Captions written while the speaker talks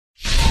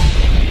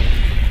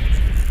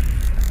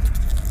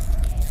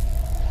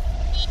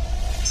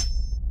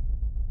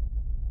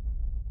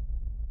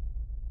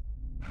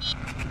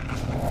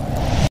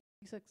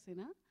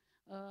सक्सेना,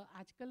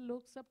 आजकल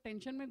लोग सब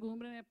टेंशन में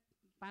घूम रहे हैं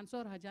 500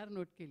 और 1000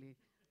 नोट के लिए.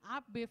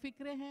 आप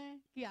बेफिक्रे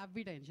हैं कि आप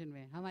भी टेंशन में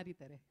हैं हमारी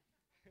तरह?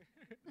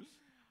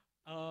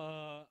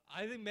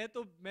 आई थिंक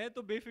मैं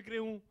तो बेफिक्रे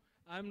हूँ.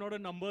 I am not a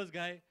numbers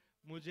गाय.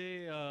 मुझे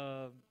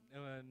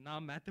ना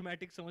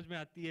मैथमेटिक्स समझ में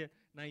आती है,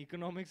 ना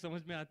इकोनॉमिक्स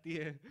समझ में आती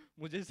है.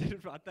 मुझे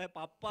सिर्फ आता है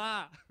पापा.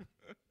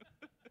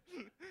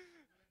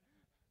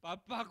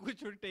 पापा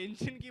कुछ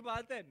टेंशन की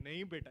बात है?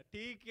 नहीं बेटा,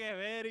 ठीक है,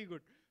 वेरी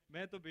गुड.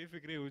 मैं तो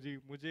बेफिक्रे हूँ जी.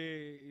 मुझे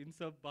इन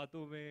सब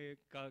बातों में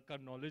का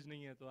नॉलेज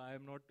नहीं है, तो I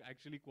am not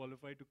actually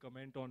qualified to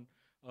comment on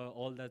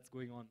all that's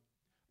going on.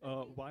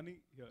 Vani,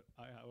 here,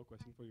 I have a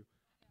question for you.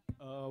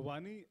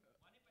 Vani,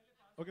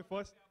 okay,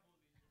 first,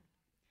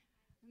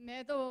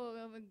 मैं तो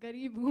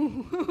गरीब हूँ.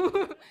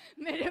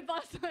 मेरे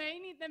पास तो है ही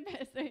नहीं इतने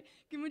पैसे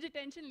कि मुझे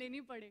टेंशन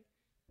लेनी पड़े.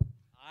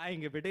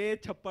 आएंगे बेटे,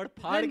 छप्पड़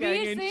फाड़ के रणवीर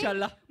आएंगे सिंह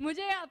इंशाल्लाह.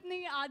 मुझे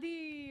अपनी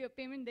आधी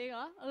पेमेंट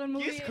देगा अगर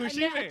मूवी किस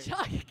खुशी में? अच्छा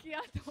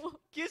किया तो.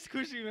 किस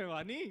खुशी में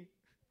वानी?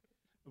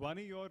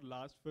 Vani, your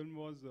last film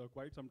was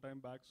quite some time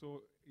back, so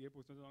ये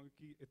पूछना चाहूँगा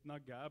कि इतना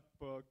gap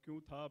क्यों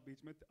था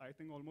बीच में? I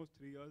think almost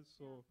 3 years.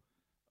 So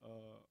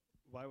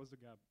why was the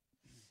gap?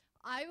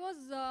 I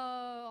was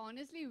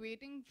honestly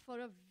waiting for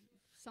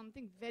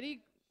something very.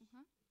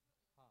 हाँ?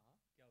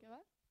 क्या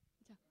बात?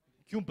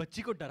 क्यों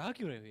बच्ची को डरा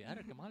क्यों रहे हो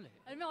यार? कमाल है.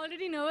 अरे मैं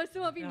ऑलरेडी नर्वस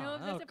हूँ, अभी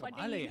नर्वस जैसे कमाल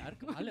है पटेगी. यार,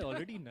 कमाल है.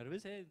 ऑलरेडी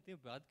नर्वस है, इतने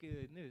बाद के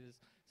इतने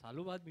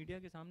सालों बाद मीडिया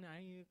के सामने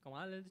आई है.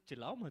 कमाल है,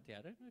 चिल्लाओ मत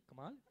यार.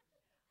 कमाल.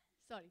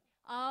 सॉरी.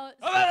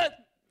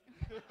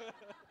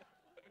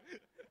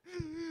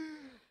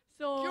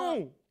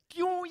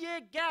 क्यों ये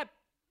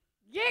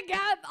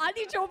गैप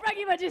आदि चोपड़ा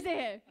की वजह से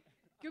है,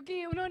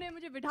 क्योंकि उन्होंने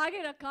मुझे बिठा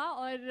के रखा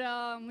और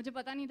मुझे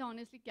पता नहीं था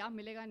ऑनेस्टली क्या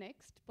मिलेगा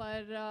नेक्स्ट. पर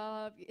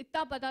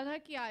इतना पता था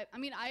कि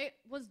आई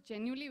वाज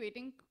जेन्युइनली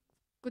वेटिंग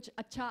कुछ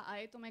अच्छा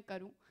आए तो मैं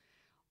करूं.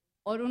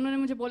 और उन्होंने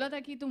मुझे बोला था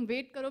कि तुम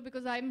वेट करो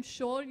because I am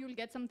sure you will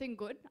get something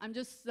good. I am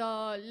just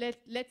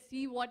let's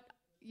see what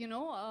you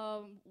know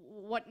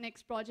what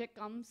next project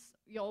comes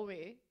your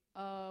way,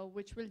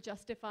 which will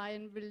justify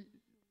and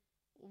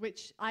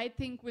which I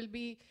think will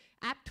be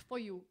apt for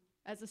you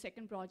as a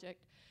second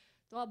project.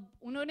 तो अब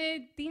उन्होंने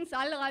 3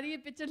 साल लगा दिए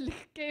picture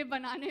लिख के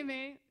बनाने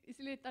में,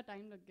 इसलिए इतना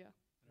टाइम लग गया.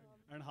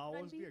 And how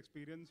was the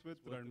experience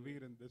with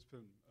Ranveer in this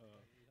film?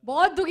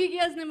 बहुत दुखी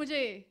किया इसने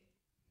मुझे,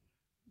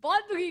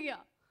 बहुत दुखी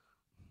किया.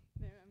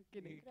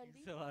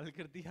 सवाल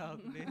कर दिया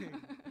आपने.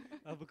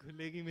 अब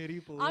खुलेगी मेरी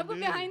पोल. आपको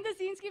बिहाइंड द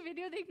सीन्स की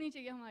वीडियो देखनी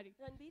चाहिए हमारी.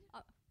 रणवीर,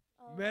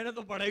 मैंने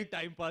तो बड़ा ही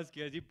टाइम पास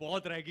किया जी.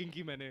 बहुत रैगिंग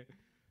की मैंने.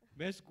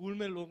 मैं स्कूल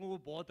में लोगों को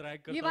बहुत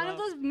रैग करता ये था. वाला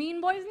तो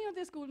मीन बॉयज नहीं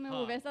होते स्कूल में,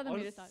 वो वैसा था और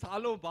मेरे साथ.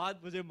 सालों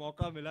बाद मुझे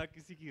मौका मिला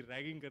किसी की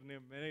रैगिंग करने.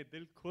 मैंने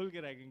दिल खोल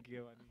के रैगिंग की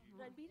है वानी.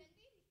 रणवीर,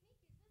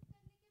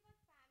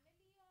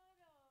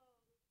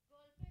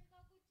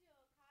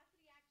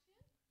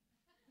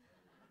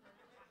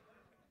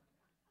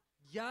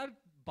 यार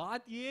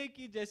बात ये है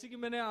कि जैसे कि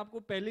मैंने आपको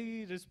पहले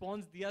ही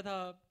रिस्पॉन्स दिया था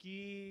कि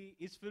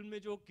इस फिल्म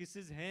में जो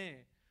किसेस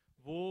हैं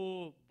वो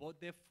बहुत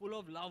दे full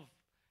of love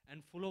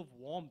and full of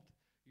warmth,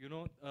 you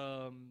know.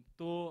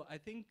 तो I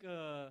think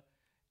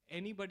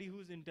anybody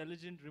who's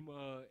intelligent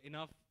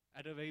enough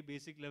at a very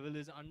basic level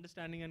is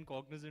understanding and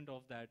cognizant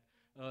of that.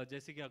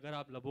 जैसे कि अगर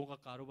आप लबों का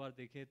कारोबार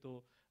देखें तो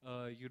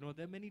you know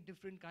there are many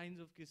different kinds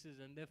of kisses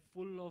and they're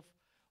full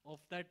of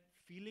that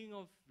feeling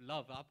of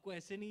love. आपको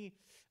ऐसे नहीं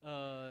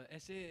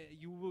ऐसे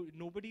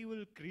nobody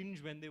will cringe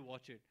when they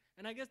watch it.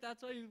 And I guess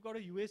that's why you've got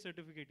a UA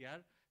certificate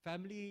यार.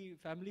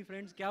 family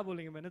friends क्या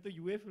बोलेंगे? मैंने तो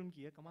UA film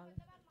की है. कमाल.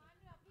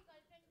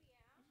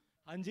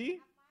 हाँ जी,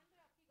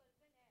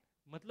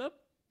 मतलब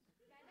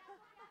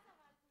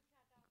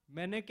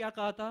मैंने क्या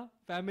कहा था?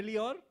 फैमिली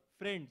और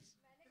फ्रेंड्स.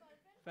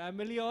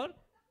 फैमिली और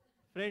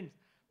फ्रेंड्स.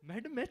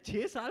 मैडम मैं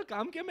 6 साल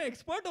काम किया, मैं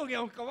एक्सपर्ट हो गया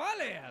हूँ.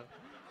 कमाल है यार.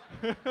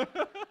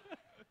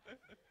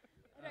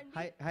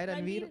 हाय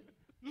रणवीर.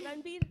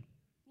 रणवीर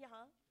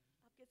यहाँ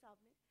आपके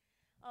सामने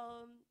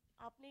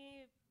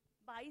आपने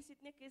 22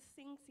 इतने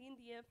किसिंग सीन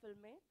दिए हैं फिल्म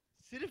में.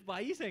 सिर्फ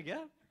 22 है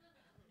क्या?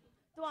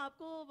 तो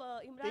आपको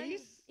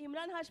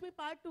इमरान हाशमी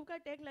पार्ट 2 का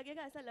टैग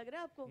लगेगा, ऐसा लग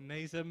रहा है आपको?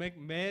 नहीं सर,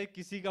 मैं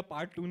किसी का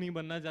पार्ट 2 नहीं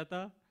बनना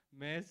चाहता.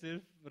 मैं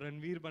सिर्फ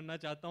रणवीर बनना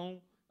चाहता हूँ.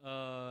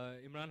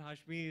 Imran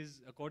Hashmi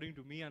is according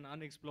to me an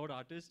unexplored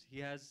artist. He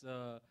has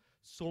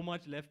so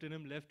much left in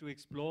him, left to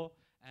explore.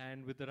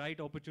 And with the right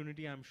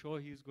opportunity, I'm sure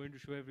he's going to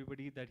show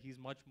everybody that he's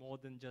much more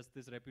than just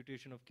this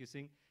reputation of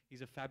kissing.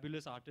 He's a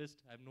fabulous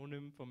artist. I've known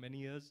him for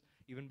many years,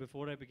 even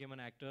before I became an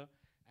actor.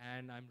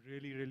 And I'm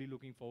really, really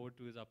looking forward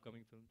to his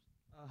upcoming films.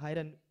 Hi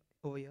Ran,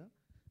 over here.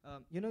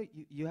 You know,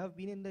 you have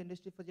been in the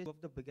industry for just two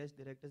of the biggest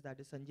directors, that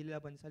is Sanjay Leela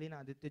Bhansali and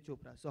Aditya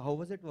Chopra. So how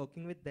was it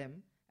working with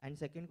them? And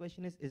second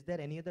question is there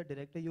any other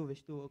director you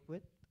wish to work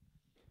with?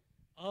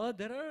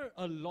 There are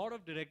a lot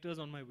of directors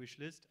on my wish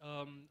list.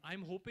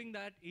 I'm hoping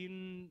that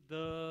in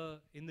the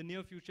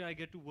near future I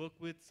get to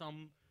work with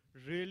some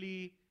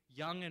really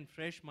young and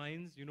fresh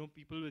minds, you know,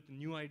 people with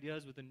new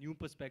ideas, with a new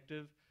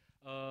perspective.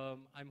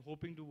 I'm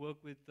hoping to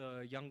work with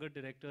younger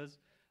directors.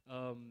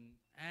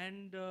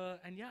 And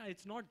yeah,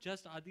 it's not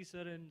just Adi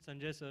sir and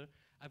Sanjay sir.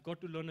 I've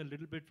got to learn a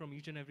little bit from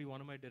each and every one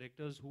of my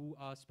directors who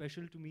are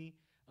special to me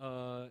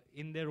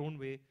in their own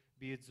way,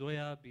 be it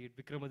Zoya, be it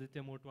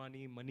Vikramaditya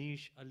Motwani,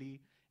 Manish,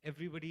 Ali,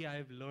 everybody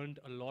I've learned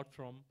a lot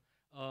from.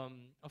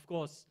 Of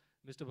course,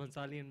 Mr.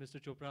 Bhansali and Mr.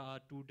 Chopra are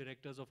two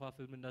directors of our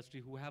film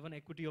industry who have an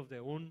equity of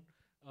their own.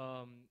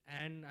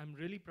 And I'm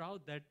really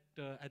proud that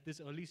at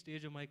this early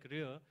stage of my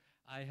career,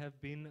 I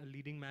have been a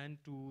leading man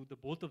to the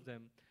both of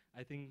them.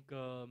 I think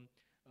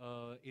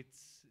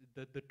it's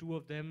the two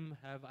of them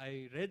have,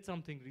 I read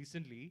something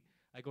recently,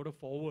 I got a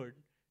forward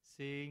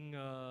saying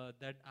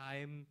that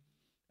I'm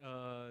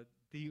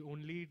the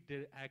only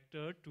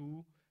actor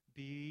to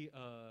be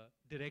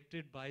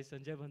directed by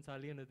Sanjay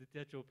Bhansali and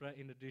Aditya Chopra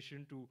in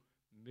addition to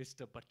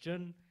Mr.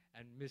 Bachchan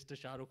and Mr.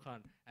 Shah Rukh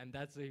Khan. And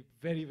that's a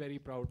very, very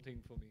proud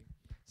thing for me.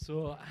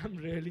 So I'm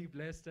really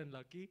blessed and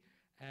lucky.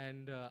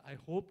 And I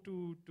hope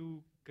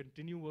to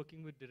continue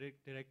working with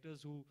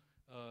directors who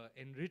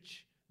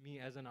enrich me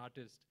as an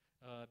artist.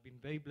 Been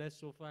very blessed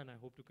so far, and I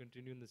hope to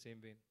continue in the same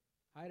vein.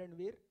 Hi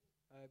Ranveer,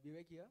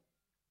 Vivek here.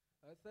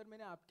 Sir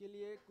मैंने आपके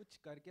लिए कुछ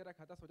करके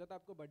रखा था, सोचा था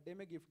आपको बर्थडे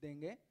में गिफ्ट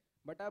देंगे,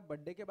 बट आप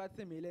बर्थडे के बाद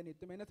से मिले नहीं,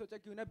 तो मैंने सोचा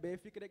क्यों ना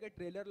बेफिक्रे के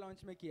ट्रेलर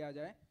लॉन्च में किया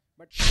जाए,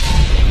 बट